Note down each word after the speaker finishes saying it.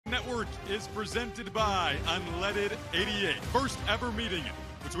Network is presented by Unleaded 88. First ever meeting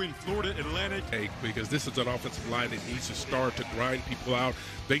between Florida Atlantic. Because this is an offensive line that needs to start to grind people out.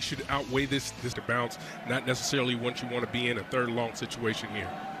 They should outweigh this to bounce, not necessarily once you want to be in a third and long situation here.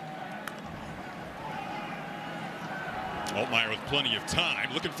 Altmaier with plenty of time,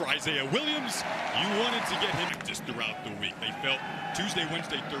 looking for Isaiah Williams. You wanted to get him just throughout the week. They felt Tuesday,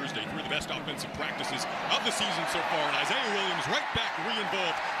 Wednesday, Thursday, three of the best offensive practices of the season so far. And Isaiah Williams right back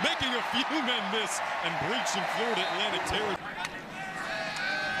re-involved, making a few men miss and breaching Florida Atlantic territory.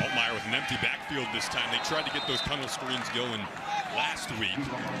 Altmaier with an empty backfield this time. They tried to get those tunnel screens going last week.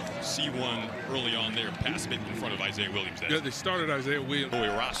 See one early on there, pass it in front of Isaiah Williams. Yeah, they started Isaiah Williams.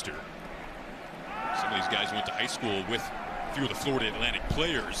 Roster. Some of these guys went to high school with a few of the Florida Atlantic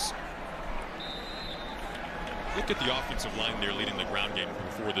players. Look at the offensive line there leading the ground game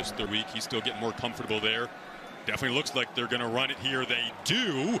before this third week. He's still getting more comfortable there. Definitely looks like they're going to run it here. They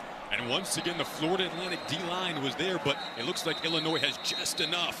do. And once again, the Florida Atlantic D-line was there, but it looks like Illinois has just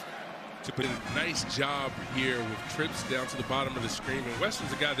enough to put in. Nice job here with trips down to the bottom of the screen. And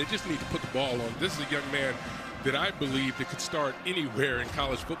Western's a guy they just need to put the ball on. This is a young man that I believe that could start anywhere in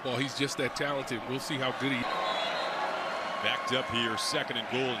college football. He's just that talented. We'll see how good he is. Backed up here, second and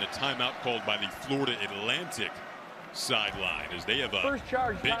goal, and a timeout called by the Florida Atlantic sideline as they have a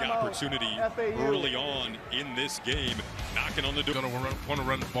big opportunity early on in this game, knocking on the door. Going to want to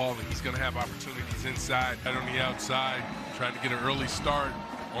run the ball, and he's going to have opportunities inside and on the outside, trying to get an early start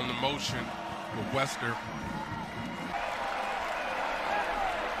on the motion with Wester.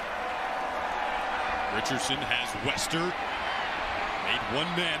 Richardson has Wester. Made one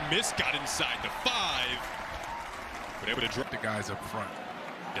man miss, got inside the 5. But able to drop the guys up front.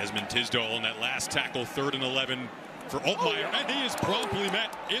 Desmond Tisdall on that last tackle, 3rd and 11 for Altmaier, and he is promptly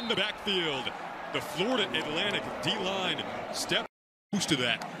met in the backfield. The Florida Atlantic D-line step boost to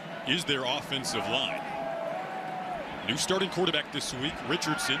that is their offensive line. New starting quarterback this week,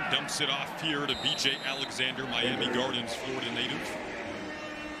 Richardson dumps it off here to B.J. Alexander, Miami Gardens, Florida native.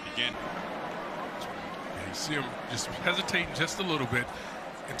 Again. You see him just hesitating just a little bit.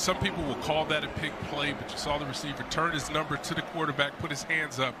 And some people will call that a big play, but you saw the receiver turn his number to the quarterback, put his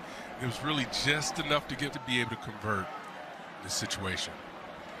hands up. It was really just enough to get to be able to convert this situation.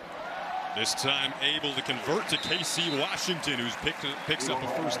 This time able to convert to K.C. Washington, who's picks up a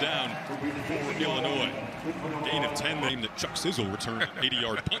first down for Illinois. Gain of 10, name that Chuck Sizzle returned an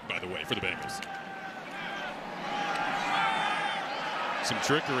 80-yard punt, by the way, for the Bengals. Some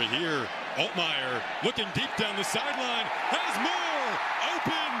trickery here. Altmaier looking deep down the sideline, has more,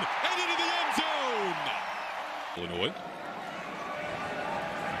 open, and into the end zone. Illinois.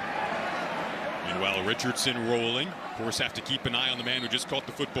 Meanwhile, Richardson rolling. Of course, have to keep an eye on the man who just caught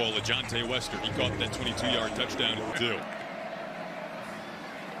the football, LeJontay Wester. He caught that 22-yard touchdown too.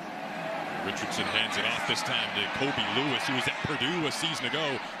 Richardson hands it off this time to Kobe Lewis, who was at Purdue a season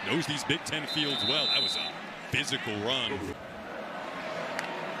ago. Knows these Big Ten fields well. That was a physical run.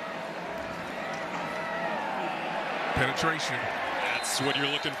 Penetration. That's what you're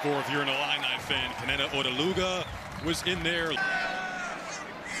looking for if you're an Illini fan. Kaneda Odaluga was in there.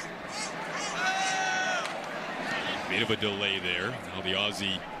 Bit of a delay there. Now the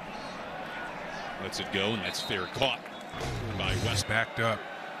Aussie lets it go, and that's fair caught by West. Backed up.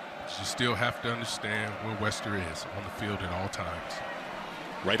 But you still have to understand where Wester is on the field at all times.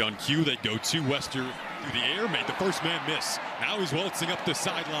 Right on cue, they go to Wester through the air, made the first man miss. Now he's waltzing up the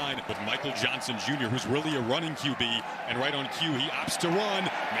sideline with Michael Johnson Jr., who's really a running QB. And right on cue, he opts to run.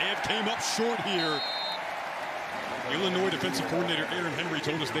 May have came up short here. Illinois defensive coordinator Aaron Henry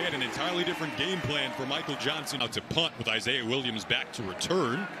told us they had an entirely different game plan for Michael Johnson. Out to punt with Isaiah Williams back to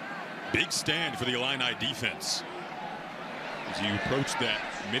return. Big stand for the Illini defense as you approach that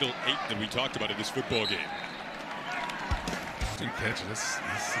middle 8 that we talked about in this football game. Good catch. That's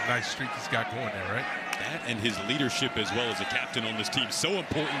a nice streak he's got going there, right? That and his leadership as well as a captain on this team. So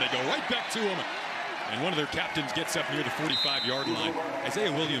important. They go right back to him. And one of their captains gets up near the 45-yard line.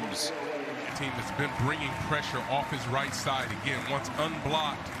 Isaiah Williams. A team that's been bringing pressure off his right side. Again, once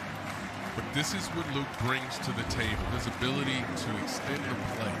unblocked. But this is what Luke brings to the table. His ability to extend the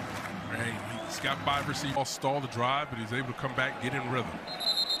play. Right? He's got 5 receivers. Stall the drive, but he's able to come back, get in rhythm.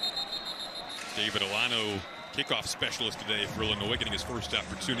 David Alano, kickoff specialist today for Illinois, getting his first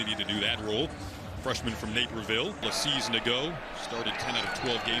opportunity to do that role. Freshman from Naperville, a season ago, started 10 out of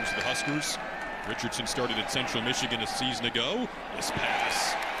 12 games for the Huskers. Richardson started at Central Michigan a season ago. This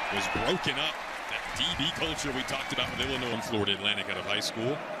pass was broken up. That DB culture we talked about with Illinois and Florida Atlantic out of high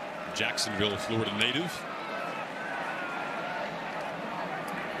school. Jacksonville, Florida native.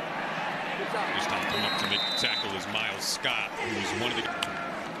 This time coming up to make the tackle is Miles Scott, who's one of the...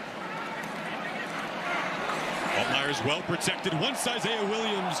 Altmaier's well protected. Once Isaiah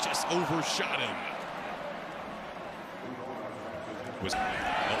Williams just overshot him.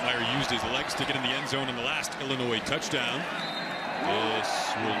 Altmaier used his legs to get in the end zone in the last Illinois touchdown.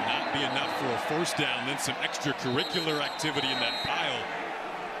 This will not be enough for a first down. Then some extracurricular activity in that pile.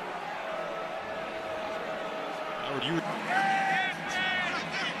 Howard,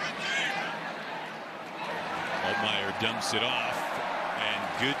 Altmaier dumps it off.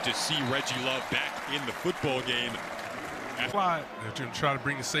 And good to see Reggie Love back in the football game. They're going to try to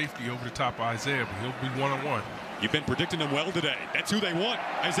bring the safety over the top of Isaiah, but he'll be one-on-one. You've been predicting them well today. That's who they want.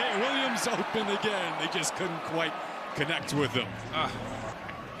 Isaiah Williams open again. They just couldn't quite connect with him.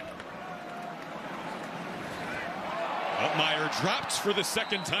 Altmaier dropped for the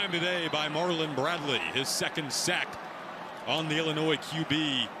second time today by Marlon Bradley. His second sack on the Illinois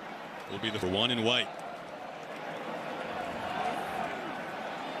QB will be the one in white.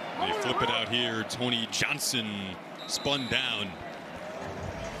 They flip it out here. Tony Johnson spun down.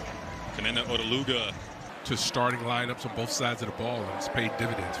 Kanena Otaluga to starting lineups on both sides of the ball, and it's paid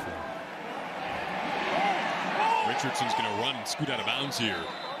dividends for him. Richardson's going to run and scoot out of bounds here.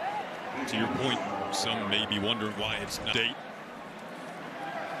 To your point, some may be wondering why it's not date.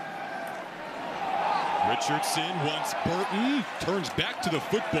 Richardson wants Burton, turns back to the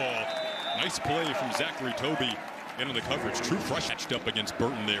football. Nice play from Zachary Toby into the coverage. True fresh matched up against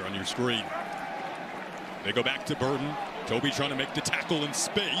Burton there on your screen. They go back to Burton. Toby trying to make the tackle in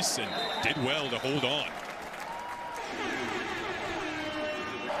space and did well to hold on.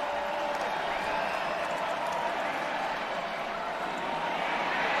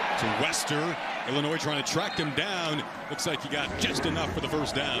 To Wester. Illinois trying to track him down. Looks like he got just enough for the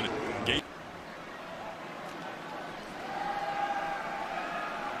first down. Gate.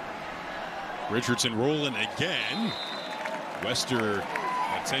 Richardson rolling again. Wester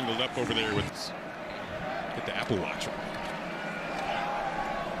tangled up over there with. Get the Apple Watch.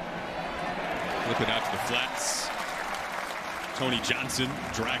 Flip it out to the flats. Tony Johnson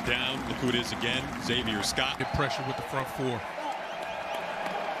dragged down. Look who it is again. Xavier Scott. Get pressure with the front four.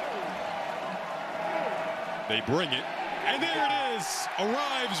 They bring it, and there it is.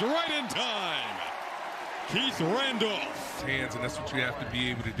 Arrives right in time. Keith Randolph. Hands, and that's what you have to be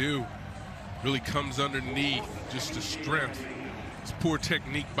able to do. Really comes underneath, just the strength. It's poor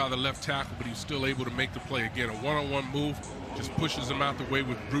technique by the left tackle, but he's still able to make the play. Again, a one-on-one move, just pushes him out the way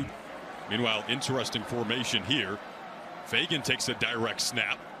with brute. Meanwhile, interesting formation here. Fagan takes a direct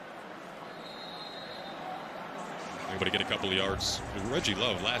snap. Able to get a couple of yards. Reggie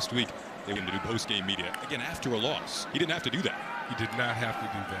Love last week, they went to do post-game media. Again, after a loss. He didn't have to do that. He did not have to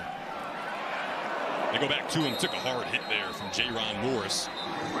do that. They go back to him, took a hard hit there from J-Ron Morris.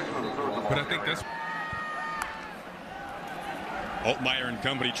 But I think that's... Altmaier and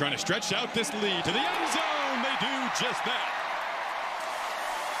company trying to stretch out this lead to the end zone. They do just that.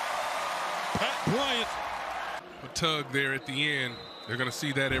 Pat Bryant. A tug there at the end. They're going to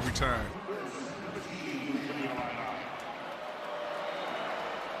see that every time.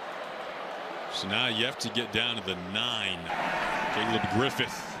 So now you have to get down to the 9. Caleb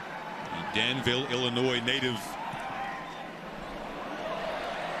Griffith, the Danville, Illinois native,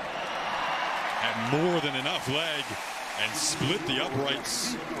 had more than enough leg and split the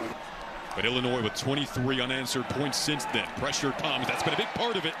uprights. But Illinois with 23 unanswered points since then. Pressure comes. That's been a big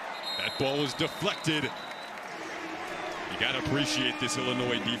part of it. That ball was deflected. You got to appreciate this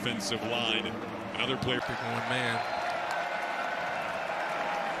Illinois defensive line. Another player. One man.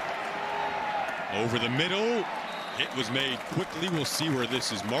 Over the middle. Hit was made quickly. We'll see where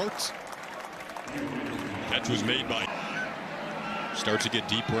this is marked. Catch was made by. Starts to get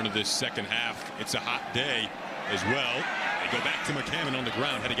deeper into this second half. It's a hot day as well. They go back to McCammon on the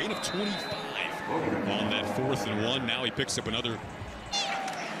ground. Had a gain of 25 on that 4th and 1. Now he picks up another.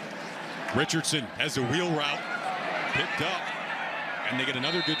 Richardson has a wheel route. Picked up. And they get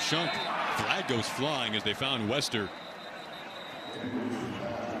another good chunk. Flag goes flying as they found Wester.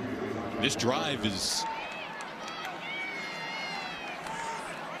 This drive is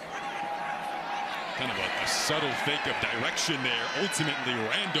kind of a subtle fake of direction there. Ultimately,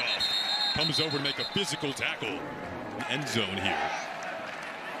 Randolph comes over to make a physical tackle. End zone here.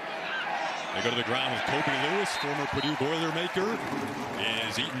 They go to the ground with Kobe Lewis, former Purdue Boilermaker,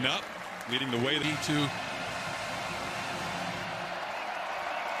 is eaten up, leading the way. E2.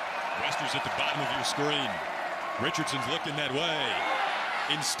 Wester's at the bottom of your screen. Richardson's looking that way.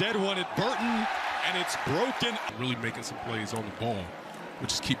 Instead wanted Burton, and it's broken. Really making some plays on the ball,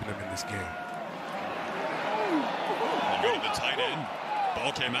 which is keeping them in this game. They go to the tight end.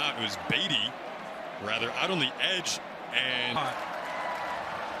 Ball came out. It was Beatty, rather, out on the edge. And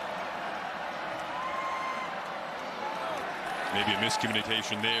Maybe a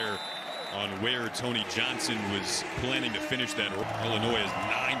miscommunication there on where Tony Johnson was planning to finish that. Illinois has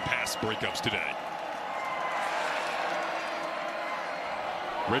 9 pass breakups today.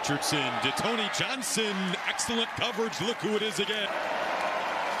 Richardson to Tony Johnson. Excellent coverage. Look who it is again.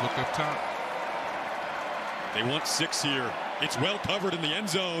 Look up top. They want 6 here. It's well covered in the end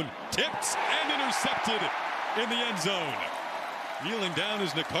zone. Tipped and intercepted in the end zone. Kneeling down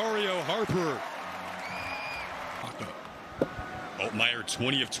is Nicario Harper. Altmaier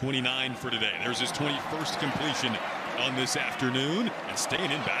 20 of 29 for today. There's his 21st completion on this afternoon. And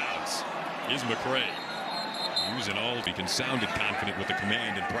staying in bounds is McCray. Using all, he can sounded confident with the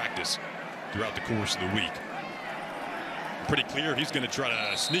command in practice throughout the course of the week. Pretty clear he's going to try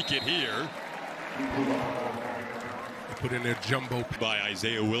to sneak it here. Put in their jumbo by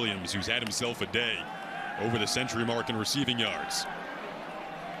Isaiah Williams, who's had himself a day over the century mark in receiving yards.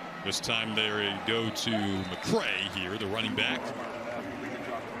 This time they go to McCray here, the running back.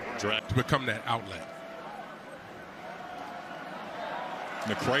 To become that outlet.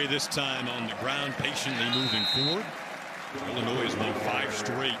 McCray this time on the ground, patiently moving forward. Illinois has won 5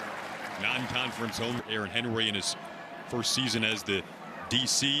 straight non-conference home. Aaron Henry in his first season as the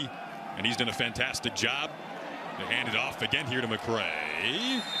DC, and he's done a fantastic job. They hand it off again here to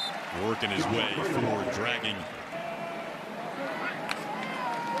McCray, working his way forward, dragging.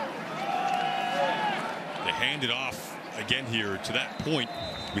 They hand it off again here. To that point,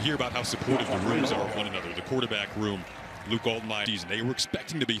 we hear about how supportive the rooms are of one another. The quarterback room, Luke Altmaier, they were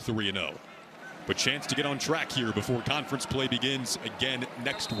expecting to be 3-0. But chance to get on track here before conference play begins again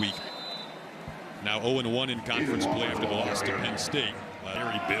next week. Now 0-1 in conference play after the loss to Penn State.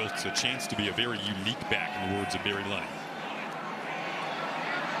 Larry built a chance to be a very unique back, in the words of Barry Lenny.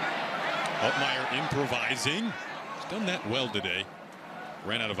 Altmaier improvising. He's done that well today.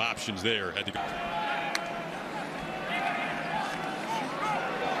 Ran out of options there. Had to go.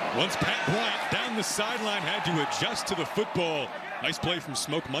 Once Pat Bryant down the sideline, had to adjust to the football. Nice play from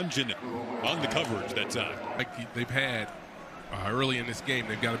Smoke Mungin on the coverage that time. Like they've had early in this game,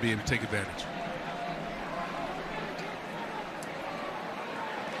 they've got to be able to take advantage.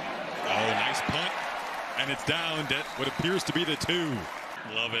 Oh, nice punt. And it's down to what appears to be the 2.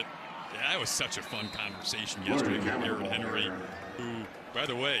 Love it. Yeah, that was such a fun conversation yesterday with Aaron Henry, who, by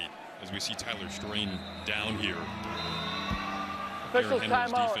the way, as we see Tyler Strain down here, Aaron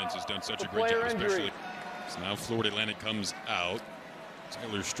Henry's defense has done such a great job, especially. So now Florida Atlantic comes out.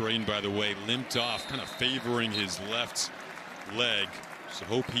 Tyler Strain, by the way, limped off, kind of favoring his left leg. So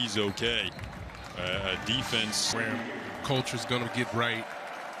hope he's okay. Defense. Where culture's going to get right.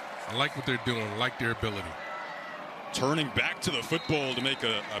 I like what they're doing. I like their ability. Turning back to the football to make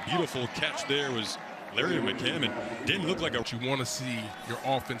a beautiful catch there was Larry McCammon. Didn't look like a... You want to see your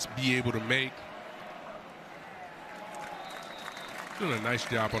offense be able to make. Doing a nice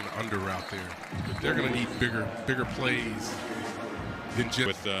job on the under route there. But they're going to need bigger plays than just...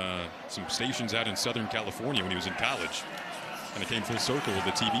 With some stations out in Southern California when he was in college. And it came full circle with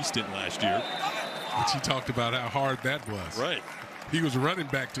the TV stint last year. Which he talked about how hard that was. Right. He was running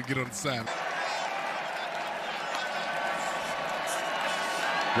back to get on the side.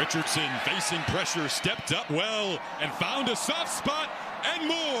 Richardson facing pressure, stepped up well and found a soft spot and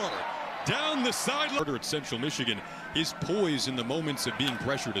more. Down the sideline at Central Michigan. His poise in the moments of being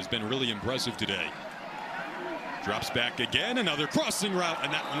pressured has been really impressive today. Drops back again, another crossing route,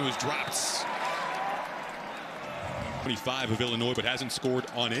 and that one was dropped. 25 of Illinois, but hasn't scored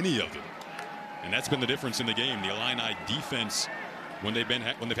on any of them. And that's been the difference in the game. The Illini defense when they've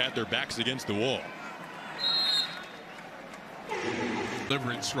had their backs against the wall.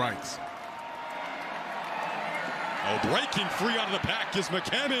 Delivering strikes. Oh, breaking free out of the pack is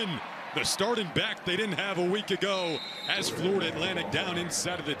McCammon. The starting back they didn't have a week ago has Florida Atlantic down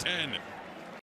inside of the 10.